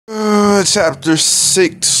chapter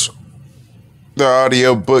 6, the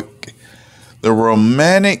audiobook, the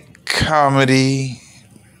romantic comedy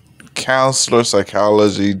counselor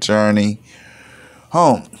psychology journey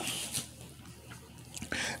home.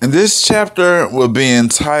 And this chapter will be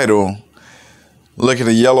entitled, Look at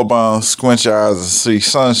the yellow bone, squint your eyes and see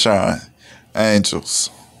sunshine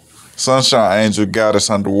angels. Sunshine angel got us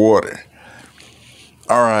underwater.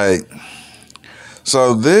 All right.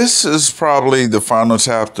 So this is probably the final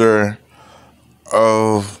chapter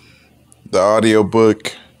of the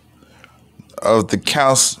audiobook of the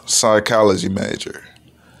counselor psychology major.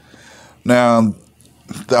 Now,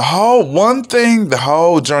 the whole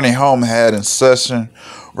journey home had in session,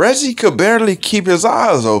 Reggie could barely keep his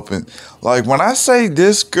eyes open. Like, when I say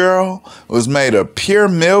this girl was made of pure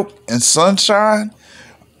milk and sunshine,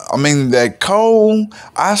 I mean that cold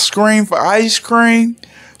ice cream for ice cream,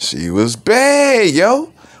 she was bad,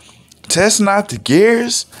 yo. Testing out the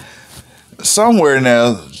gears. Somewhere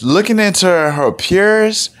now, looking into her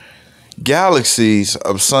purest galaxies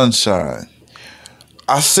of sunshine,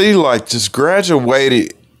 I see like a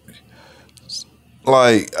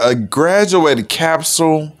graduated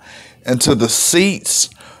capsule into the seats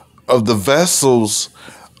of the vessels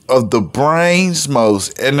of the brain's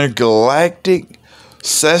most intergalactic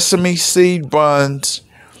sesame seed buns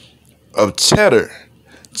of cheddar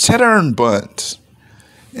and buns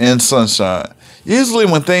in sunshine. Usually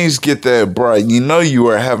when things get that bright, you know you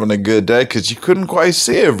are having a good day because you couldn't quite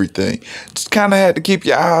see everything. Just kind of had to keep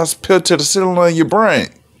your eyes peeled to the ceiling of your brain.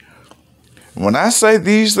 When I say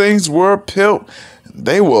these things were peeled,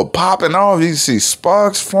 they were popping off. You see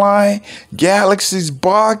sparks flying, galaxies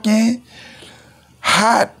barking,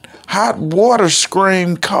 hot water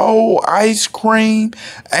scream, cold ice cream,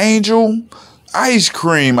 angel ice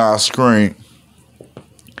cream.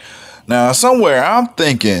 Now, somewhere I'm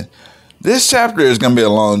thinking this chapter is going to be a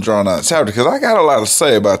long, drawn-out chapter because I got a lot to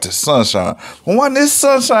say about this sunshine. For one, this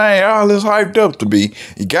sunshine ain't all it's hyped up to be.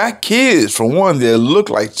 You got kids, for one, that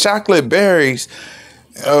look like chocolate berries.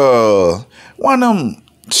 One of them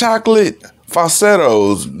chocolate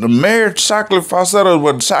falsettos, the Mayor chocolate falsettos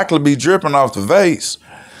where the chocolate be dripping off the vase.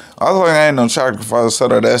 I was like, ain't no chocolate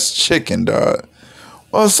falsetto, that's chicken, dog.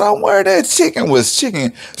 Well, somewhere that chicken was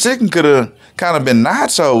chicken. Chicken could have kind of been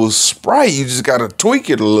nachos Sprite. You just got to tweak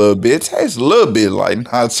it a little bit. It tastes a little bit like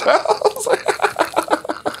nachos.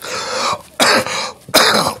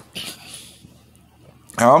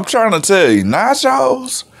 I'm trying to tell you,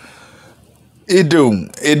 nachos, it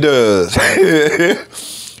does.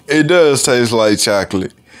 It does taste like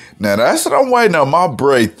chocolate. Now, that's what I'm waiting on my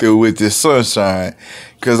breakthrough with this sunshine.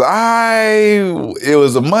 Because it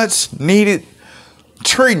was a much needed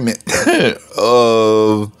treatment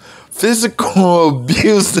of physical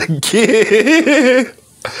abuse again.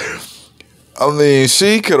 I mean,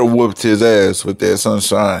 she could have whooped his ass with that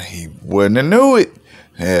sunshine. He wouldn't have knew it.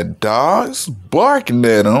 Had dogs barking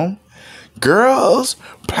at him. Girls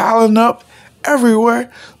piling up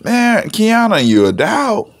everywhere. Man, Kiana, you a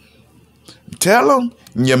dog. Tell him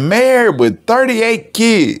you're married with 38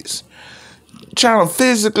 kids. Trying to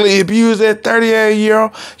physically abuse that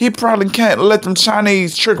 38-year-old, he probably can't let them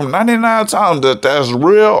Chinese trick him 99 times that that's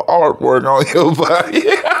real artwork on your body.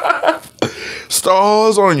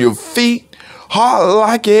 Stars on your feet, hard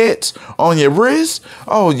lockets on your wrist.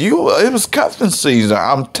 Oh, it was cuffing season.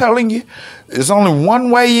 I'm telling you, it's only one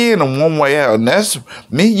way in and one way out, and that's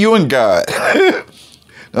me, you, and God.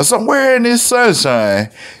 Now, somewhere in this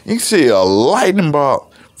sunshine, you can see a lightning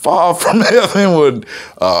bolt fall from heaven with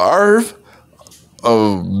earth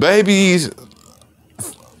of babies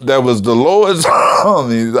that was the Lord's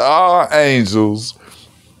armies, all angels,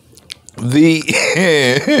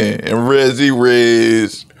 and Reggie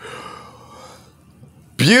Reg.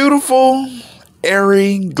 Beautiful,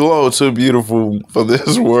 airy, glow too beautiful for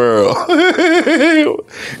this world.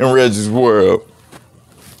 In Reggie's world.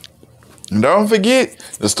 And don't forget,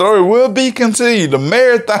 the story will be continued. The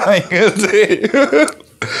marathon continues.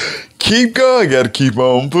 Keep going, gotta keep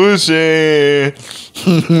on pushing.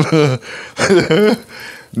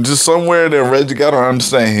 Just somewhere that Reggie gotta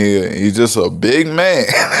understand here. He's just a big man.